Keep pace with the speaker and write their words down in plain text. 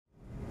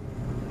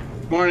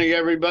Morning,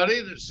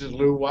 everybody. This is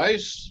Lou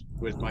Weiss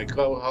with my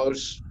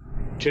co-host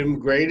Tim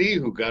Grady,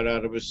 who got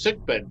out of his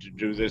sickbed to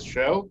do this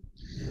show.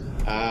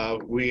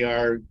 We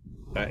are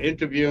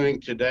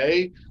interviewing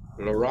today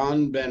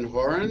Liron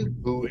Ben-Horon,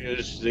 who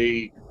is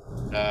the,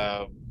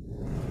 I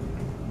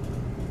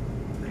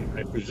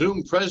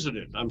presume,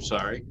 president,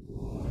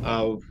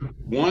 of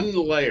One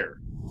Layer.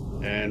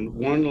 And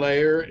One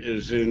Layer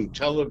is in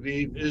Tel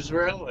Aviv,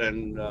 Israel,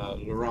 and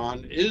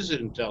Liron is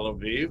in Tel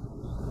Aviv.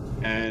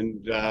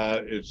 And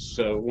it's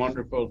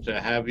wonderful to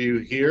have you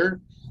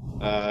here.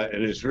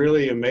 And it's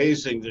really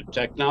amazing the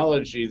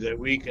technology that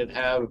we could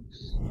have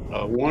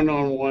a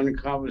one-on-one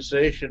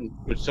conversation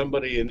with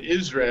somebody in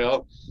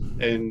Israel,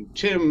 and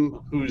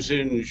Tim, who's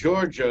in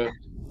Georgia,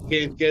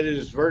 can't get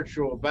his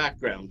virtual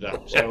background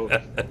up. So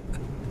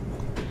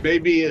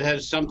maybe it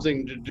has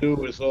something to do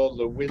with all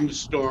the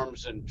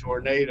windstorms and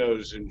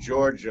tornadoes in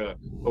Georgia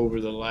over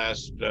the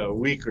last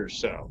week or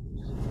so.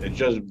 It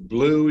just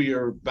blew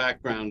your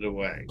background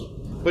away.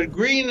 But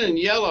green and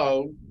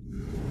yellow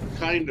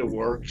kind of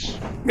works.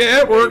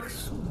 Yeah, it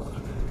works.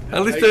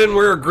 At least I didn't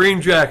wear a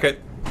green jacket.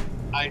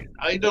 I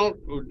don't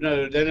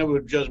know. Then it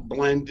would just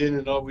blend in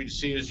and all we'd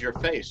see is your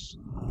face.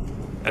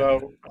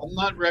 So I'm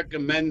not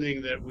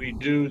recommending that we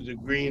do the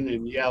green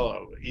and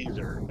yellow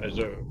either as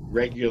a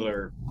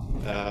regular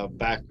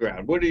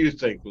background. What do you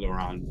think,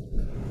 Liron?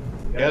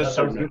 Yeah, Yes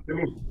or no? good to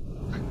me.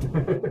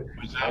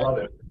 I love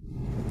it.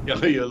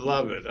 Oh, you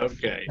love it.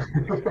 Okay.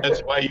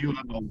 That's why you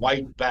have a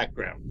white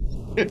background.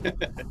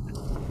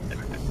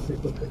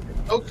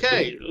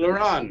 Okay,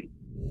 Liron,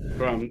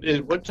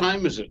 what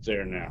time is it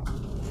there now?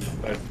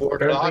 At 4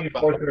 o'clock?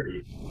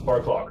 4:30. 4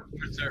 o'clock.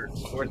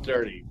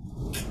 4:30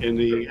 in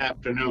the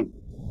afternoon.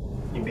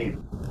 Indeed.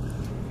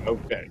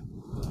 Okay.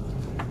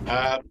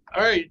 All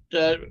right,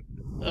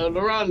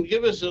 Liron,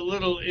 give us a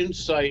little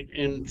insight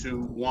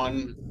into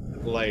One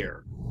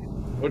Layer.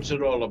 What's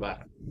it all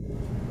about?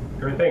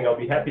 Sure thing. I'll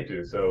be happy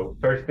to. So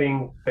first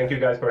thing, thank you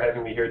guys for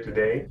having me here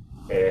today.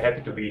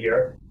 Happy to be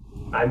here.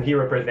 I'm here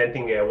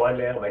representing One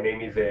Layer. My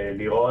name is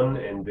Liron,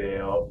 and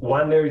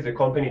One Layer is a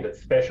company that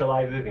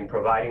specializes in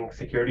providing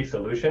security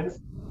solutions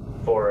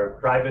for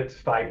private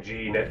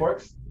 5G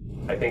networks.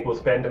 I think we'll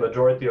spend the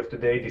majority of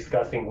today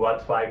discussing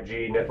what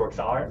 5G networks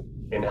are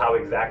and how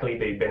exactly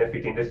they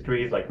benefit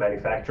industries like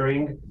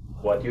manufacturing,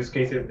 what use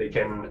cases they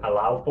can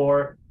allow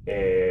for,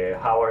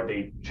 how are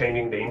they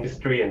changing the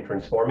industry and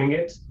transforming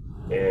it.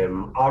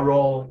 Our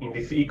role in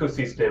this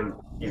ecosystem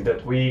is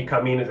that we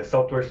come in as a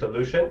software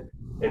solution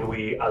and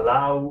we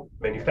allow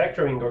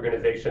manufacturing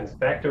organizations,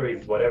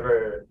 factories,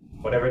 whatever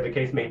the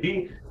case may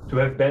be, to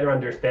have better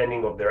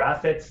understanding of their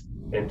assets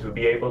and to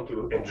be able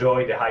to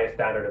enjoy the highest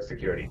standard of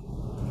security.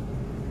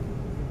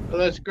 Well,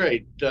 that's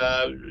great. Do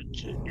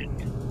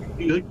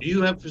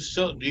you have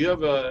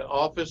an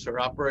office or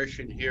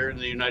operation here in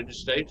the United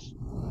States?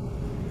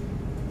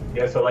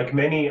 Yeah, so like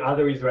many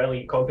other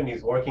Israeli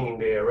companies working in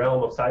the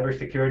realm of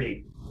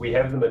cybersecurity, we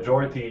have the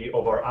majority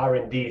of our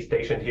R&D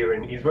stationed here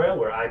in Israel,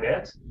 where I'm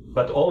at,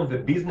 but all of the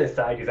business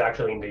side is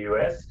actually in the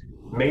US,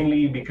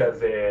 mainly because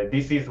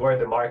this is where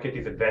the market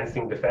is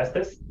advancing the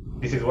fastest.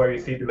 This is where you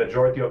see the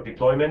majority of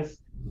deployments.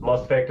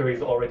 Most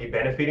factories already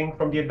benefiting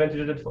from the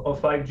advantages of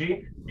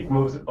 5G. It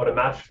moves at a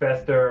much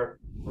faster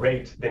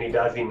rate than it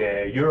does in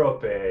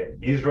Europe,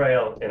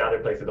 Israel, and other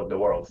places of the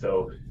world.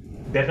 So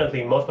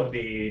definitely most of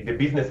the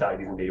business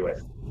side is in the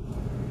US.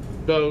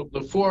 So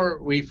before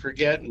we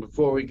forget and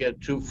before we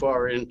get too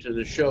far into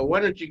the show,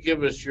 why don't you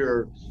give us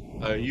your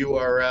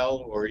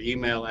URL or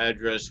email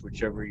address,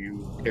 whichever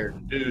you care to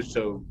do,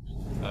 so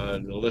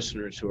the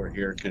listeners who are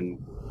here can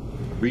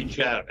reach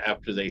out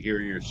after they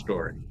hear your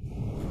story.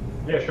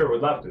 Yeah, sure,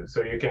 would love to.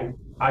 So you can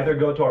either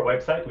go to our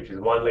website, which is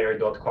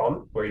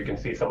onelayer.com, where you can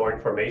see some more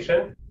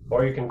information,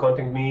 or you can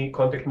contact me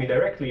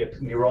directly at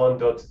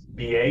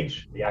liron.bh,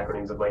 the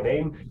acronyms of my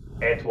name,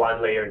 at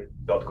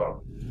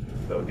onelayer.com.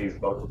 So these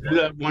both.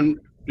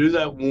 Do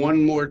that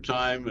one more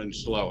time and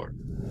slower.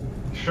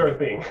 Sure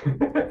thing.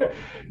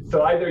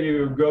 So either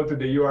you go to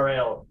the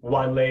URL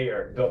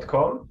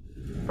onelayer.com,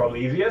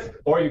 probably easiest,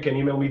 or you can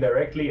email me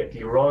directly at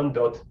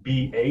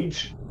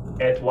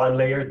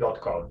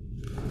liron.bh@onelayer.com.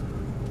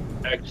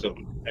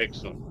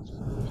 Excellent.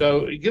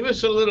 So give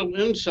us a little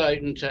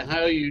insight into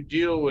how you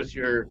deal with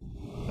your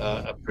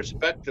a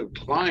prospective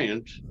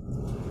client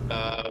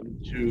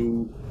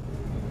to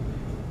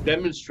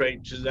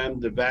demonstrate to them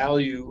the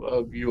value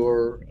of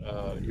your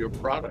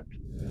product.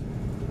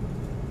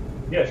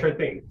 Yeah, sure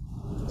thing.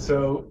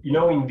 So,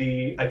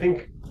 I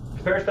think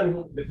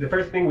the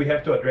first thing we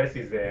have to address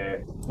is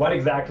what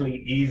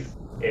exactly is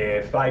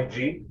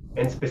 5G,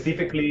 and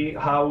specifically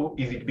how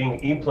is it being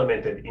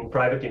implemented in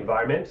private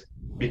environments,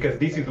 because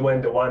this is when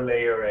the One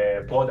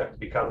Layer product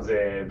becomes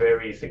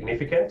very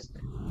significant.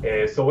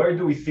 So where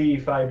do we see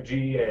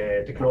 5G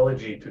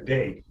technology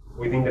today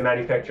within the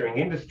manufacturing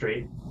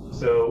industry?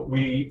 So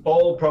we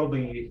all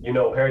probably,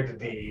 heard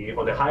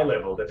on a high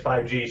level that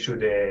 5G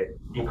should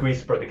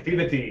increase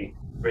productivity,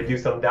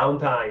 reduce some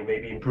downtime,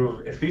 maybe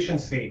improve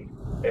efficiency.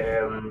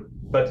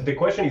 But the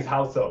question is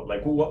how so?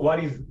 Like,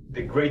 what is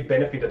the great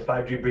benefit that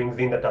 5G brings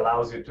in that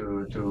allows you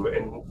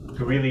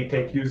to really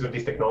take use of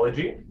this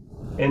technology.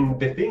 And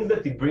the things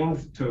that it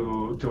brings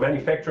to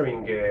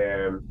manufacturing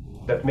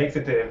that makes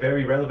it a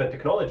very relevant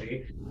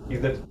technology is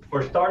that,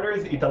 for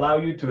starters, it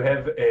allows you to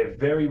have a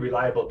very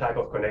reliable type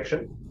of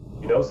connection.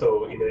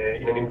 So in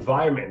an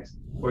environment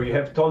where you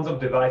have tons of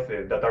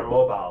devices that are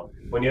mobile,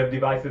 when you have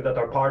devices that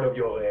are part of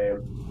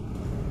your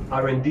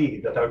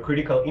R&D, that are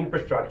critical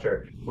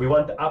infrastructure, we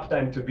want the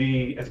uptime to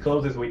be as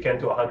close as we can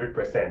to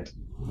 100%.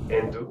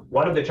 And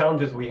one of the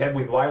challenges we have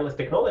with wireless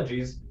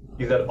technologies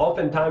is that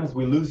oftentimes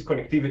we lose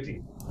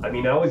connectivity. I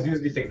mean, I always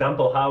use this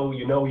example how,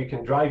 you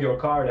can drive your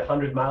car at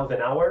 100 miles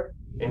an hour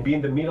and be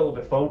in the middle of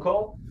a phone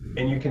call,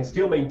 and you can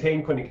still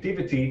maintain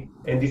connectivity,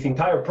 and this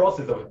entire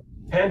process of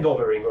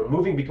handovering or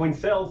moving between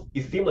cells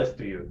is seamless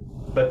to you.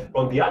 But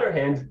on the other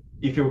hand,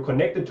 if you're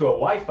connected to a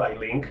Wi-Fi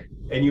link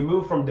and you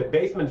move from the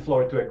basement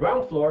floor to a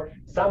ground floor,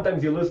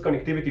 sometimes you lose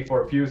connectivity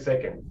for a few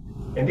seconds.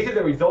 And this is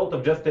a result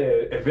of just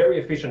a very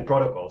efficient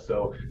protocol.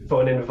 So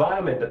for an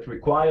environment that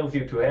requires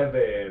you to have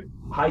a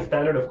high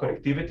standard of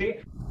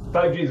connectivity,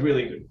 5G is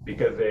really good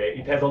because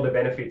it has all the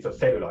benefits of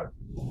cellular.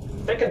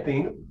 Second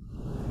thing,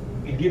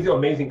 it gives you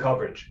amazing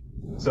coverage.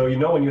 So,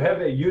 when you have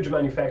a huge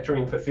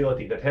manufacturing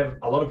facility that have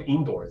a lot of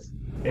indoors,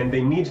 and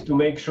they need to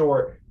make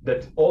sure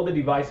that all the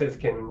devices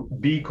can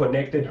be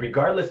connected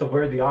regardless of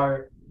where they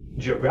are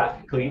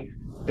geographically,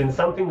 then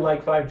something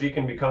like 5G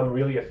can become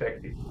really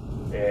effective.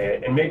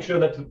 And make sure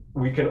that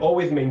we can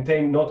always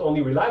maintain not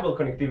only reliable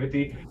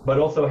connectivity, but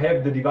also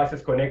have the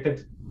devices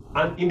connected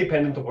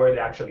independent of where they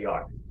actually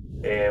are.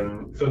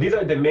 So these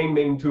are the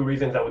main two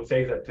reasons I would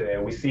say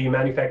that we see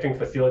manufacturing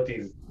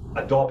facilities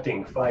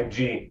adopting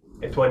 5G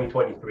in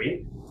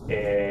 2023.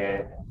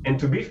 And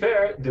to be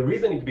fair, the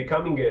reason it's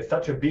becoming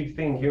such a big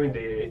thing here in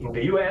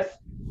the US,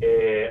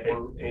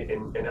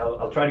 and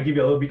I'll try to give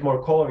you a little bit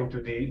more color into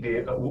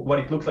the what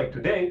it looks like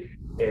today,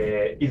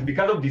 is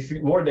because of this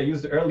word I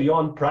used early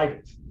on,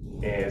 private.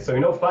 So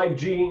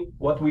 5G,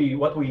 what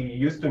we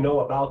used to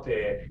know about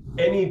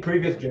any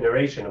previous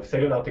generation of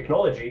cellular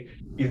technology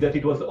is that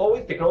it was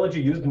always technology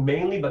used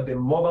mainly by the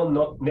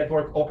mobile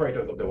network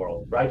operators of the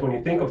world, right? When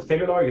you think of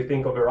cellular, you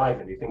think of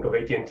Verizon, you think of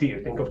AT&T,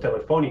 you think of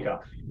Telefonica.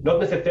 Not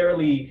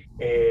necessarily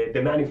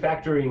the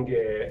manufacturing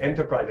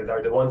enterprises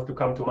are the ones to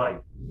come to mind.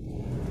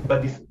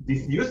 But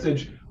this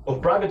usage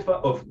of private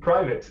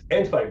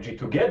and 5G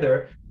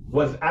together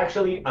was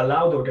actually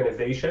allowed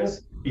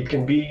organizations. It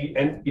can be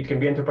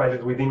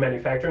enterprises within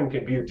manufacturing, it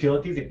can be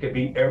utilities, it can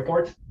be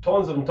airports,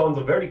 tons and tons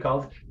of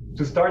verticals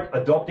to start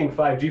adopting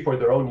 5G for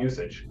their own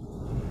usage.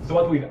 So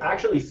what we've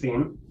actually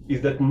seen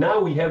is that now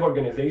we have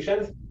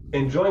organizations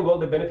enjoying all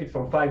the benefits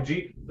from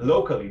 5G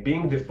locally,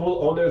 being the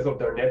full owners of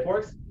their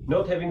networks,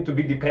 not having to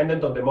be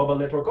dependent on the mobile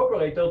network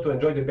operator to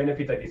enjoy the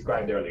benefits I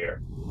described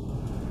earlier.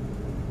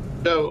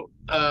 So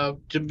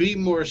to be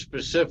more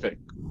specific,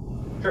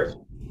 sure.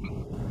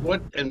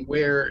 What and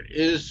where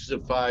is the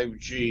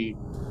 5G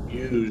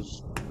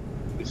used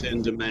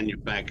within the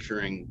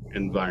manufacturing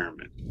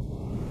environment?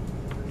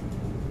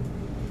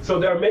 So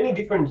there are many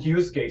different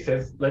use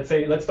cases.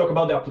 Let's talk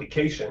about the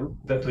application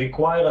that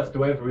require us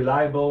to have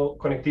reliable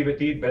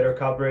connectivity, better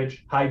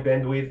coverage, high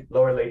bandwidth,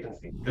 lower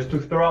latency. Just to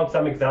throw out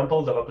some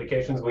examples of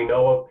applications we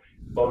know of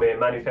from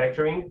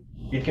manufacturing,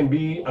 it can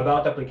be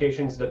about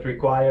applications that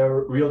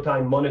require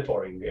real-time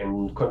monitoring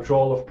and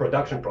control of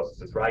production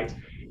processes, right?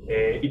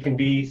 It can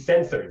be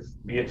sensors,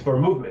 be it for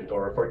movement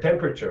or for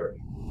temperature,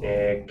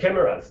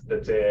 cameras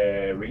that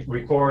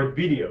record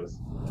videos,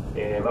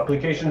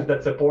 applications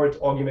that support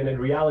augmented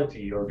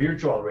reality or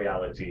virtual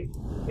reality,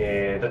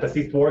 that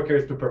assist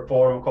workers to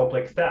perform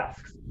complex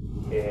tasks.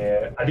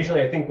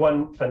 Additionally, I think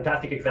one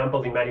fantastic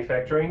example in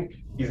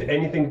manufacturing is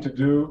anything to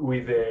do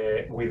with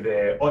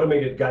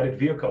automated guided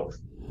vehicles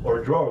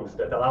or drones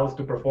that allow us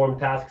to perform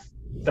tasks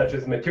such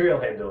as material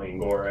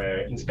handling or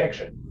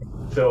inspection.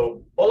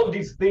 So all of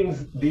these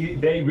things,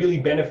 they really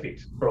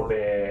benefit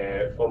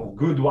from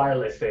good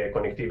wireless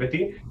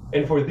connectivity.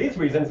 And for these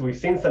reasons, we've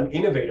seen some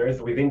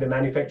innovators within the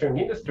manufacturing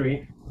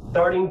industry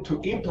starting to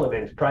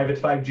implement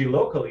private 5G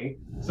locally,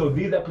 so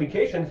these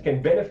applications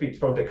can benefit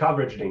from the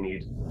coverage they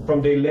need,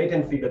 from the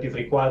latency that is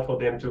required for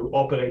them to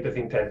operate as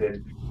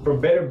intended,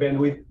 from better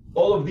bandwidth.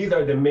 All of these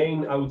are the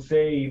main, I would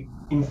say,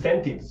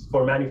 incentives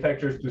for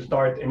manufacturers to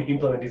start and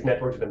implement these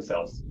networks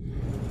themselves.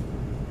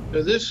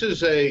 So this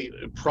is a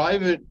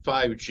private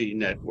 5G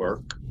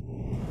network.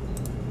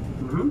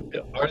 Mm-hmm.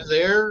 Are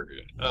there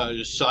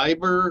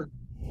cyber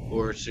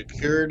or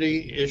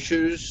security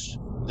issues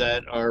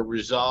that are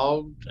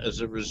resolved as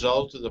a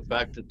result of the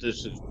fact that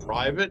this is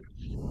private,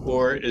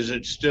 or is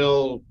it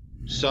still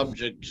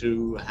subject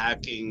to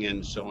hacking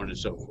and so on and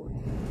so forth?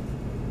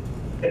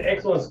 An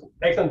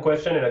excellent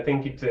question, and I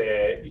think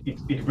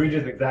it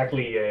bridges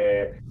exactly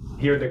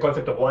here the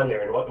concept of one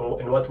layer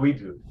and what we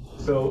do.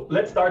 So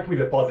let's start with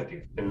the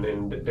positive,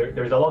 and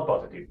there's a lot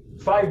positive.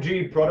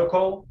 5G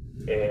protocol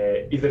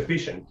is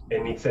efficient,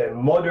 and it's a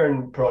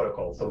modern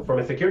protocol. So from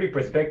a security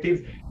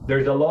perspective,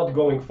 there's a lot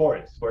going for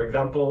it. For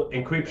example,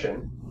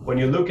 encryption when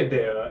you look at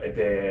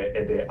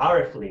the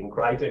RF link,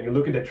 right, and you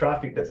look at the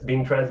traffic that's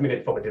being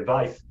transmitted from a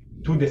device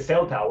to the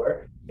cell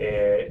tower,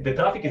 the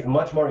traffic is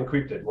much more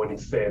encrypted when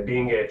it's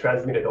being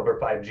transmitted over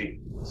 5G.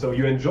 So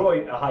you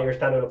enjoy a higher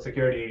standard of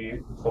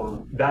security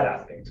from that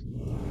aspect.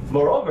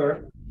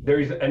 Moreover, there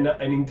is an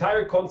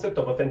entire concept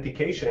of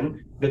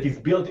authentication that is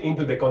built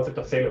into the concept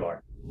of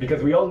cellular.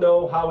 Because we all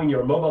know how in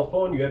your mobile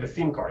phone you have a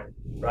SIM card,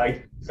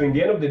 right? So in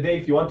the end of the day,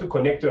 if you want to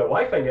connect to a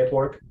Wi-Fi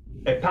network,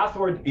 a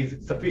password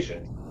is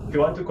sufficient. If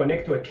you want to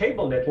connect to a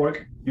cable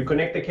network, you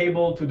connect the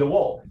cable to the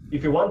wall.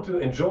 If you want to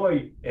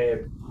enjoy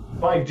a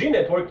 5G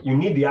network, you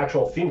need the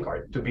actual SIM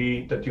card to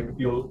be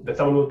that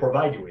someone will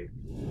provide you with.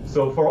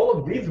 So for all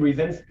of these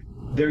reasons,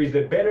 there is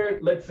a better,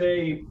 let's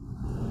say,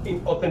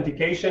 in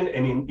authentication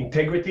and in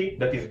integrity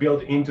that is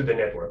built into the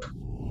network.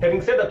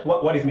 Having said that,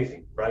 what is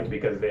missing, right?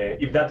 Because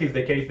if that is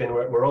the case, then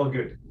we're all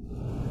good.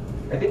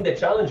 I think the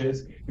challenge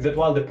is that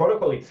while the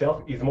protocol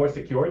itself is more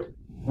secured,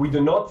 we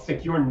do not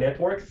secure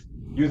networks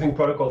using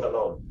protocols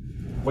alone.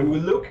 When we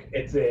look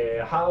at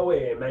how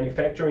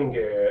manufacturing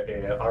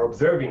are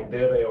observing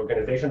their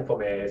organization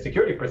from a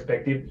security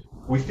perspective,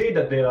 we see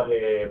that there are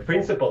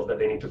principles that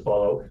they need to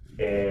follow,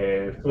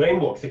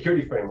 frameworks,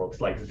 security frameworks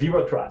like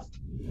Zero Trust,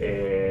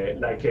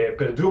 like a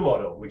Purdue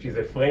model, which is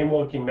a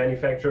framework in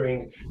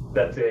manufacturing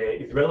that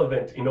is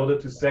relevant in order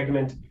to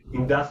segment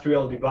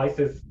industrial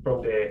devices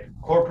from the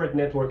corporate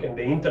network and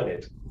the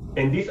internet.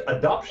 And this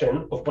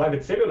adoption of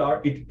private cellular,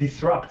 it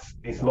disrupts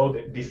these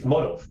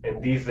models and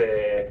these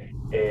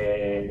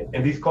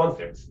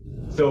concepts.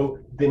 So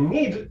the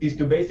need is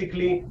to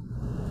basically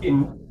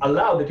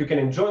allow that you can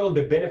enjoy all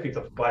the benefits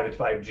of private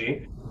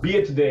 5G, be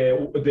it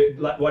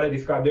what I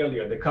described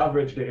earlier, the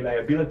coverage, the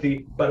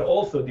reliability, but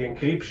also the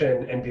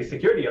encryption and the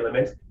security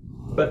elements,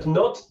 but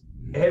not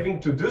having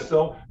to do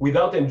so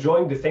without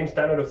enjoying the same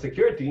standard of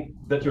security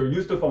that you're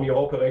used to from your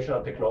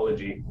operational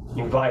technology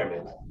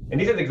environment. And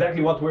this is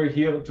exactly what we're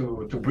here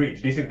to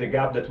bridge. This is the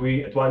gap that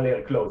we at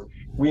OneLayer close.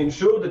 We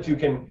ensure that you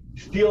can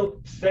still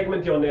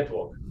segment your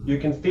network. You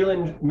can still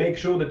make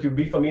sure that you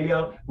be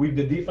familiar with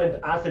the different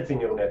assets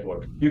in your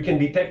network. You can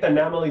detect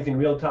anomalies in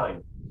real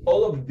time.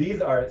 All of these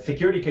are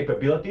security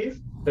capabilities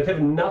that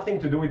have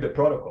nothing to do with the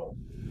protocol.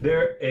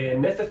 They're a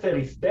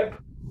necessary step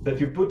that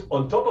you put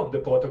on top of the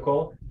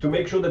protocol to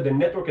make sure that the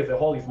network as a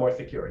whole is more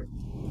secure.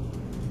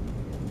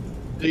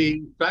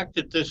 The fact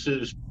that this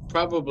is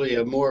probably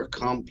a more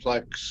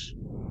complex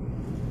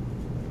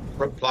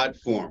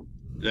platform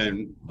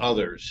than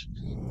others,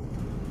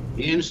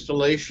 the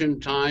installation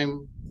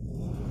time,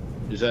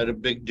 is that a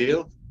big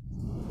deal?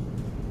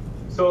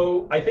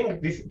 So I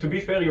think this, to be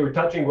fair, you're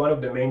touching one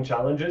of the main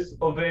challenges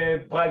of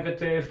private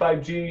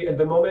 5G at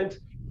the moment.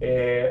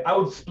 I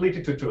would split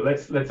it to two.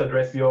 Let's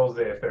address yours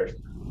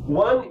first.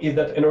 One is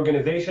that an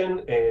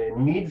organization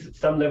needs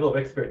some level of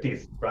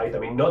expertise, right? I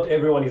mean, not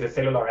everyone is a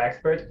cellular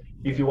expert.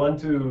 If you want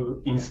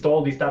to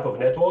install this type of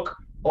network,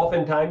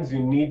 oftentimes you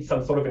need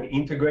some sort of an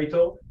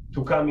integrator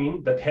to come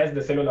in that has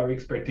the cellular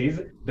expertise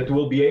that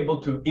will be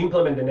able to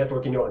implement the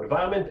network in your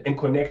environment and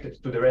connect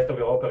it to the rest of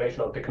your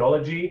operational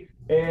technology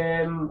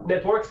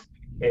networks.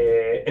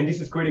 And this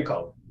is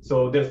critical.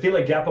 So there's still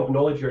a gap of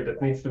knowledge here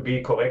that needs to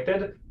be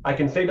corrected. I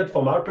can say that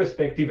from our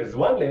perspective as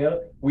OneLayer,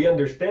 we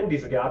understand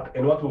this gap,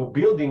 and what we're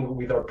building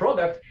with our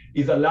product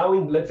is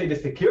allowing, let's say, the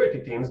security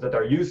teams that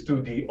are used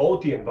to the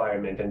OT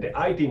environment and the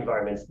IT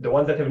environments, the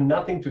ones that have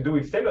nothing to do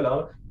with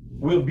cellular,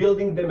 we're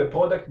building them a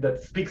product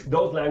that speaks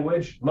those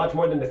language much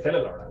more than the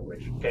cellular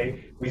language,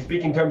 okay? We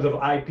speak in terms of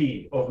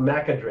IP, of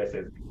MAC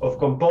addresses, of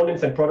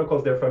components and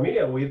protocols they're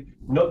familiar with,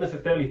 not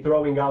necessarily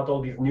throwing out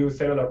all these new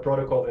cellular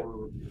protocols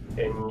and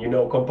you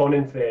know,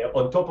 components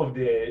on top of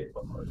the,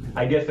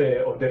 I guess,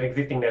 of their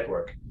existing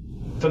network.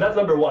 So that's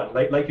number one.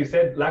 Like you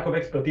said, lack of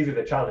expertise is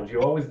a challenge.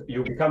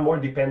 You become more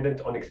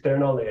dependent on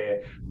external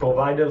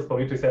providers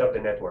for you to set up the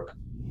network.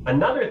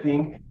 Another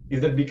thing is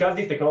that because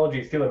this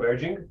technology is still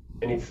emerging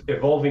and it's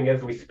evolving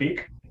as we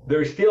speak, there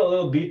is still a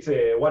little bit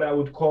what I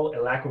would call a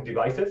lack of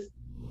devices.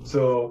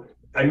 So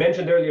I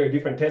mentioned earlier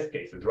different test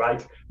cases,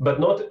 right? But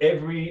not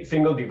every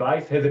single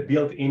device has a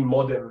built-in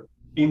modem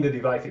in the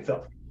device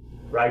itself,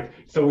 right?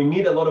 So we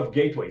need a lot of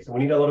gateways.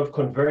 We need a lot of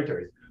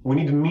converters. We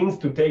need means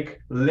to take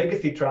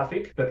legacy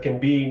traffic that can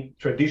be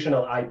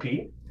traditional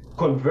IP,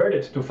 convert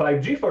it to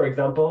 5G, for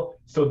example,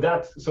 so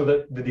that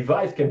the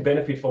device can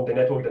benefit from the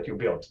network that you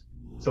built.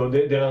 So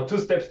there are two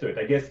steps to it.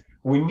 I guess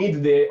we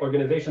need the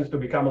organizations to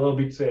become a little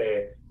bit,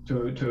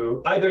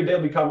 to either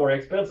they'll become more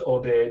experts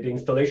or the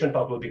installation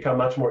part will become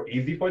much more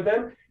easy for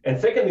them. And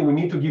secondly, we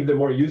need to give them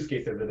more use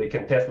cases that they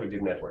can test with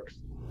these networks.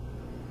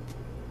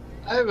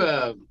 I have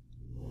a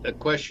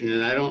question,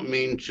 and I don't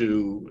mean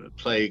to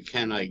play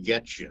 "Can I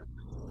get you?"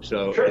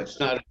 So sure.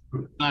 It's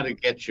not a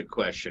get you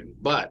question.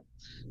 But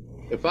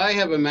if I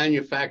have a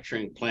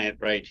manufacturing plant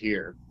right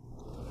here,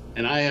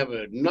 and I have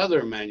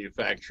another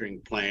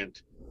manufacturing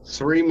plant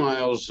 3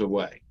 miles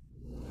away,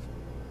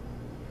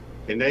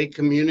 can they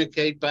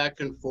communicate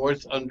back and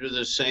forth under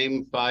the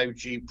same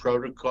 5G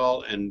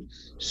protocol and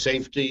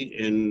safety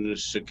and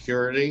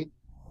security,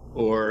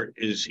 or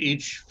is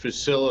each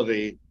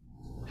facility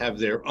have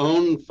their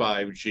own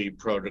 5G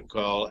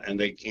protocol and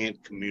they can't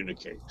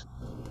communicate?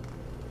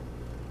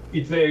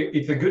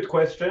 It's a good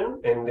question,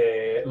 and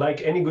like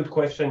any good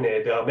question,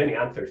 there are many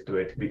answers to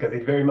it because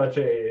it very much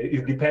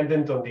is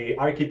dependent on the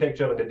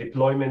architecture and the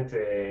deployment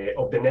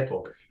of the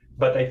network.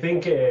 But I think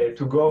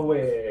to go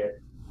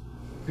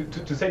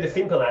to say the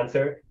simple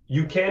answer,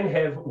 you can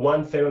have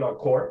one cellular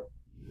core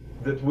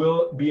that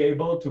will be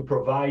able to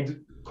provide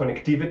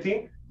connectivity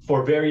for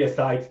various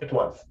sites at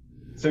once.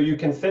 So you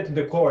can set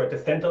the core at a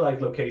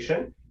centralized location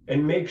and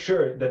make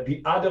sure that the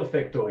other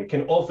factory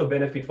can also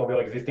benefit from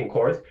your existing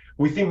cores.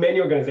 We see many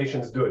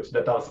organizations do it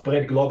that are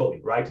spread globally,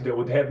 right? They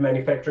would have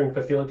manufacturing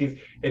facilities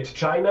at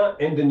China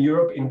and in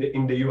Europe,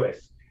 in the US.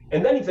 And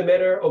then it's a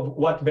matter of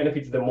what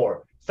benefits them more.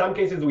 Some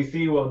cases we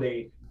see where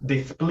they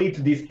split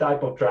this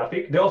type of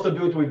traffic. They also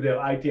do it with their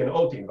IT and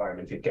OT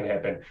environments. It can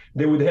happen.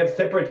 They would have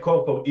separate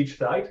core for each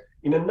site.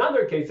 In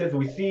another cases,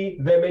 we see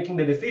them making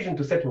the decision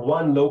to set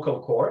one local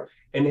core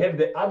and have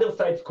the other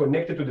sites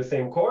connected to the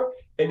same core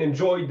and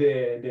enjoy the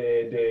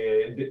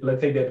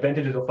let's say the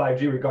advantages of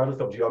 5G regardless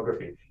of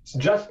geography. It's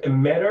just a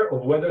matter of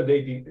whether they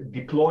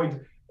deployed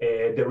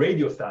the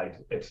radio side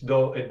at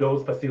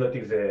those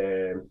facilities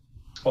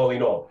all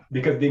in all,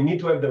 because they need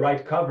to have the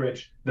right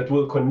coverage that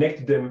will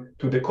connect them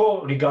to the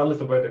core regardless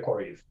of where the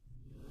core is.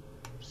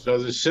 So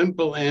the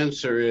simple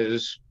answer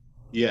is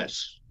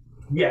yes.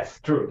 Yes,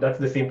 true. That's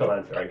the simple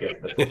answer, I guess.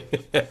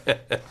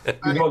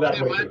 You know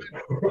that way too.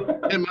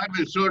 Tim, I've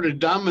been sort of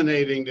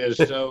dominating this,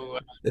 so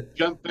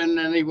jump in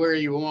anywhere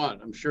you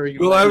want. I'm sure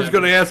you. Well, I was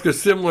going to ask a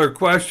similar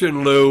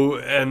question, Lou,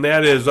 and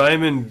that is,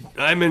 I'm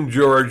in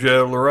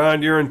Georgia.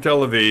 Laron, you're in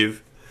Tel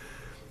Aviv.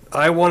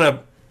 I want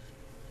to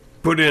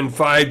put in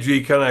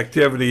 5G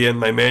connectivity in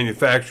my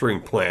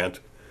manufacturing plant.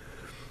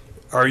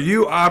 Are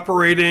you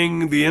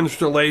operating the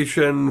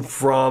installation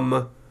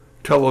from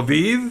Tel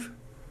Aviv,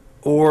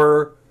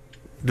 or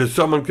does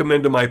someone come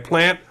into my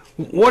plant?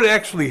 What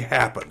actually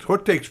happens?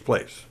 What takes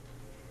place?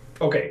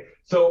 Okay,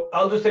 so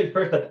I'll just say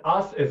first that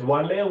us as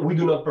OneLayer, we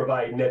do not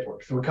provide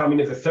networks. We come in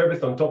as a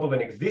service on top of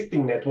an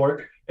existing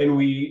network and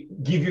we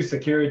give you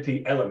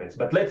security elements.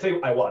 But let's say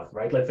I was,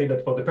 right? Let's say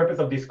that for the purpose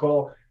of this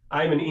call,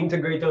 I'm an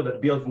integrator that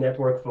builds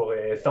network for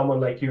someone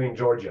like you in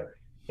Georgia.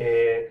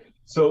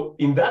 So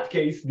in that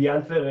case, the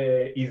answer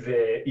is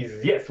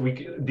yes.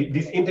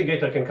 This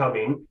integrator can come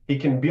in. He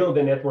can build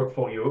a network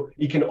for you.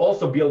 He can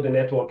also build a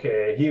network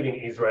here in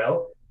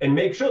Israel and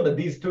make sure that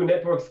these two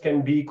networks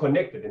can be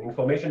connected and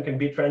information can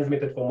be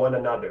transmitted from one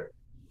another.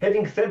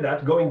 Having said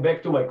that, going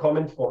back to my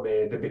comments from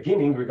the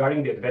beginning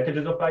regarding the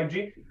advantages of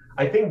 5G,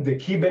 I think the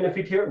key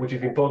benefit here, which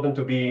is important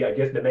to be, I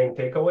guess, the main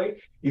takeaway,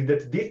 is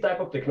that this type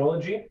of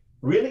technology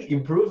really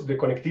improves the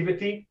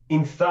connectivity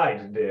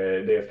inside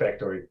the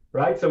factory,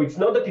 right? So it's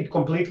not that it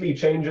completely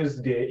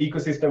changes the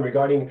ecosystem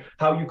regarding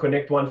how you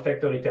connect one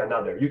factory to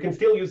another. You can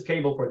still use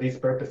cable for these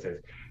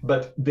purposes.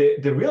 But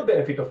the real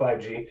benefit of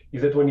 5G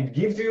is that when it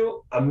gives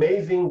you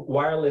amazing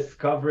wireless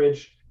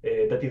coverage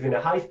that is in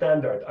a high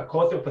standard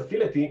across your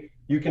facility,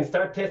 you can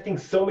start testing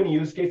so many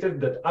use cases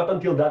that up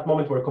until that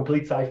moment were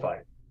complete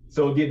sci-fi.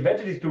 So the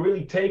advantage is to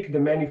really take the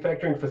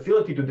manufacturing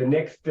facility to the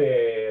next,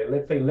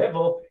 let's say,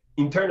 level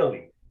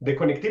internally. The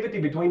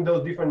connectivity between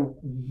those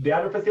the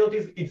other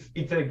facilities,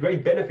 it's a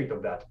great benefit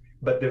of that.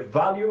 But the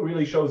value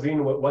really shows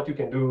in what you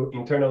can do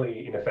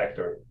internally in a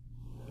factory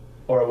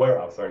or a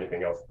warehouse or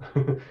anything else.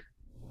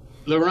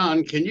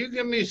 Laron, can you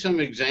give me some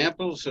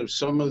examples of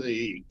some of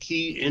the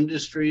key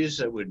industries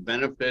that would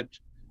benefit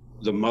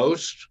the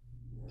most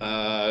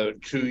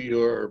from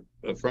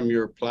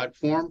your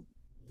platform?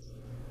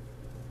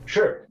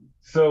 Sure.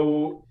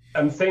 So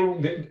I'm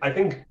saying that I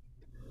think,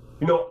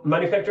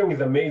 manufacturing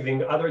is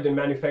amazing. Other than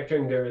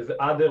manufacturing, there is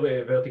other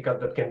verticals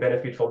that can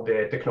benefit from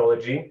the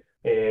technology.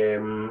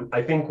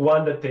 I think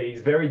one that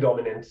is very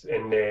dominant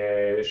and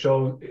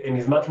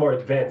is much more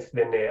advanced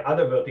than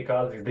other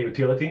verticals is the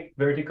utility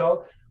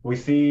vertical. We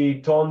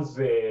see tons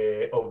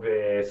of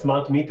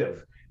smart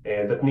meters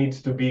that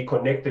needs to be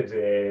connected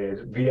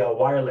via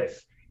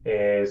wireless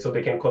so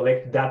they can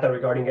collect data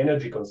regarding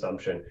energy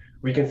consumption.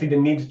 We can see the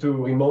need to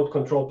remote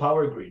control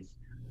power grids.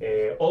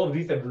 All of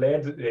these have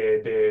led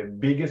the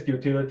biggest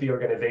utility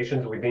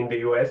organizations within the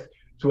US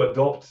to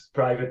adopt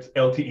private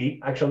LTE,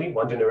 actually,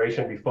 one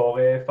generation before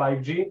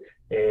 5G,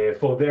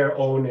 for their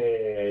own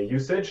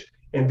usage.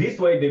 And this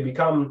way they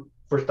become,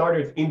 for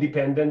starters,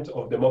 independent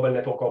of the mobile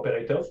network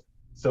operators.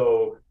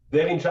 So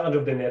they're in charge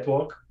of the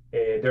network.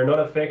 They're not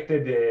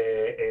affected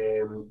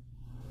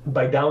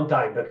by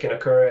downtime that can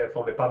occur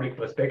from a public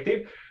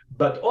perspective,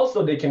 but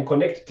also they can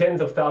connect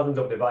tens of thousands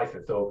of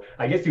devices. So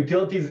I guess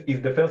utilities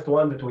is the first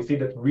one that we see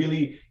that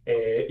really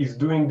is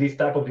doing this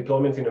type of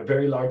deployments in a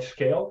very large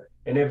scale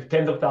and have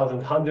tens of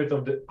thousands, hundreds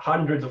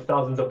of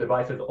thousands of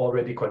devices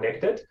already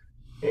connected.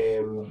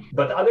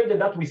 But other than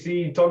that, we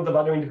see tons of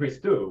other industries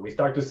too. We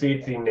start to see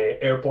it in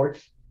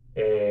airports,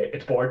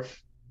 at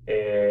ports,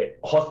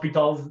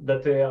 hospitals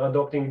that are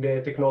adopting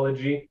the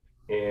technology.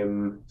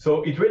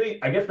 So it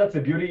really, I guess that's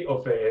the beauty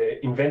of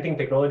inventing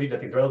technology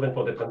that is relevant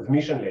for the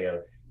transmission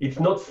layer. It's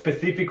not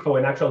specific for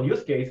an actual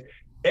use case.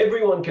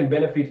 everyone can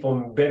benefit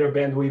from better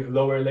bandwidth,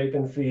 lower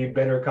latency,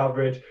 better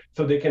coverage.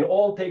 So they can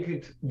all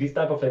take this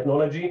type of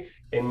technology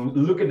and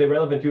look at the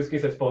relevant use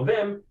cases for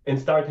them and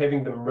start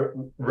having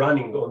them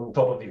running on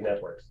top of these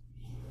networks.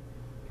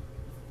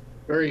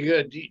 Very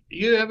good. Do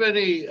you have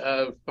any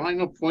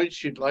final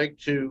points you'd like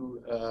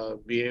to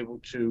be able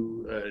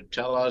to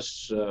tell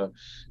us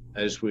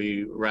as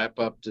we wrap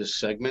up this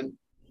segment?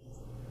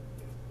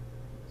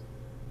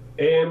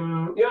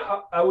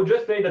 I would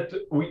just say that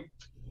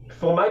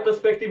from my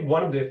perspective,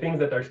 one of the things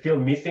that are still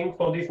missing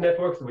for these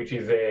networks, which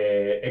is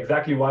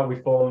exactly why we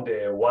formed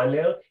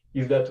OneLayer,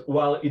 is that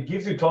while it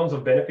gives you tons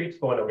of benefits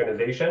for an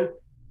organization,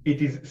 it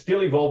is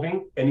still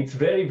evolving, and it's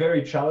very,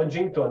 very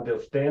challenging to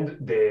understand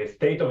the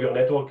state of your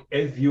network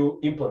as you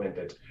implement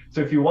it.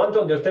 So if you want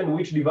to understand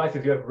which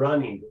devices you have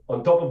running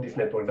on top of this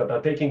network that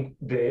are taking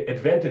the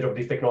advantage of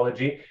this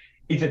technology,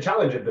 it's a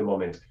challenge at the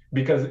moment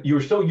because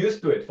you're so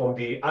used to it from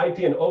the IT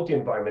and OT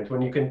environment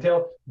when you can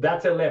tell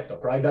that's a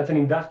laptop, right? That's an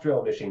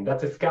industrial machine,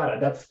 that's a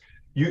SCADA, that's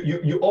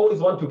you always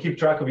want to keep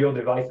track of your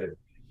devices.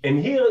 And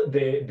here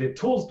the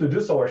tools to do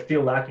so are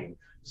still lacking.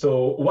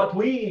 So what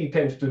we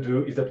tend to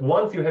do is that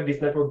once you have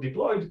this network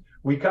deployed,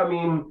 we come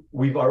in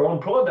with our own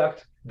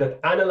product that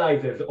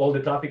analyzes all the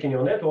traffic in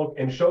your network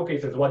and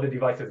showcases what the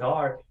devices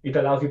are. It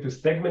allows you to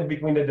segment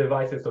between the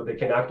devices so they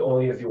can act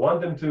only as you want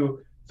them to.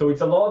 So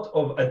it's a lot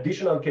of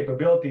additional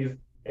capabilities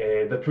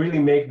that really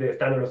make the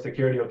standard of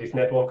security of this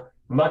network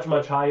much,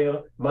 much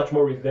higher, much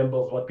more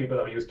resembles what people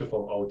are used to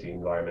from OT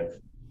environments.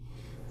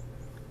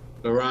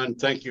 Liron,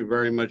 thank you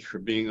very much for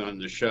being on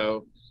the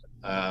show.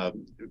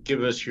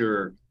 Give us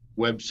your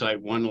website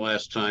one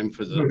last time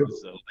for the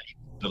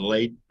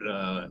late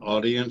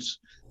audience,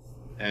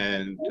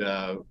 and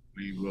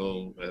we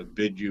will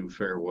bid you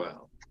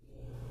farewell.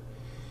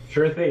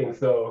 Sure thing.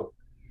 So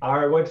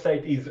our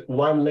website is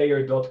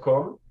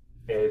onelayer.com.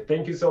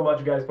 Thank you so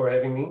much, guys, for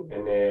having me,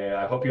 and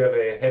I hope you have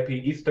a happy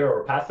Easter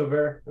or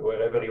Passover,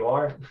 wherever you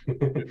are.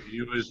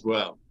 You as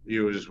well.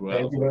 You as well.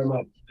 Thank you very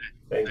much.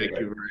 Thank you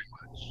very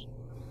much.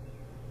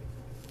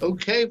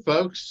 Okay,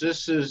 folks,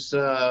 this is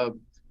a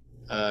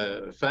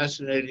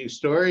fascinating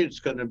story. It's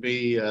going to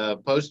be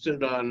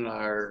posted on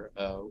our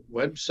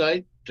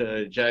website,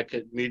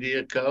 Jacket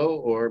Media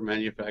Co. or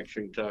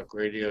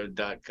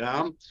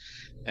manufacturingtalkradio.com,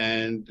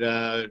 and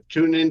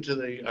tune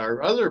into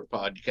our other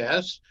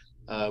podcasts,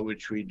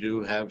 which we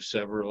do have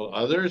several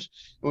others.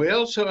 And we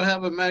also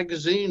have a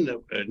magazine,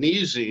 an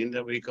e-zine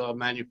that we call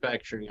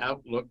Manufacturing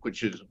Outlook,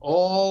 which is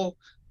all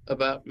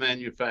about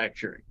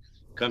manufacturing.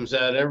 Comes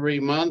out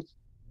every month.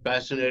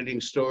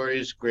 Fascinating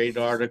stories, great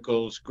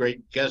articles,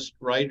 great guest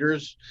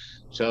writers.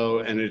 So,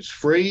 and it's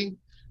free.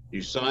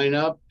 You sign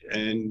up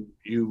and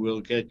you will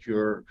get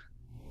your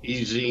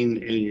e-zine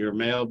in your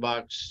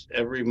mailbox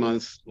every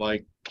month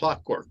like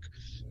clockwork.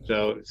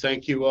 So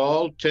thank you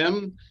all.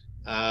 Tim,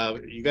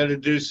 you got to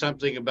do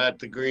something about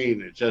the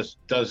green. It just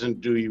doesn't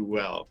do you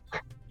well.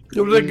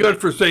 It was good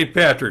for St.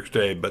 Patrick's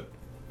Day, but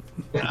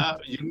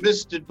you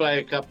missed it by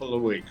a couple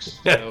of weeks.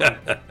 So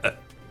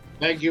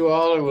thank you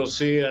all, and we'll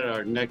see you at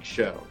our next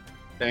show.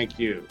 Thank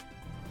you.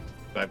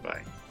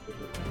 Bye-bye.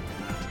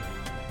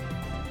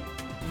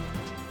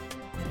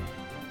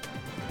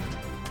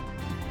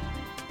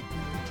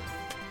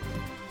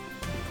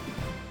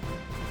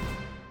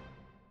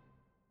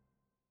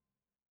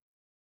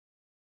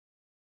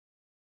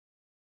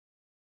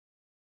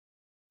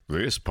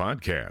 This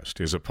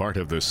podcast is a part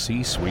of the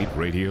C-Suite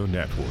Radio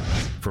Network.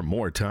 For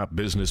more top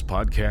business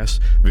podcasts,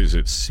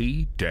 visit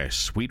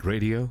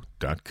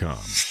c-suiteradio.com.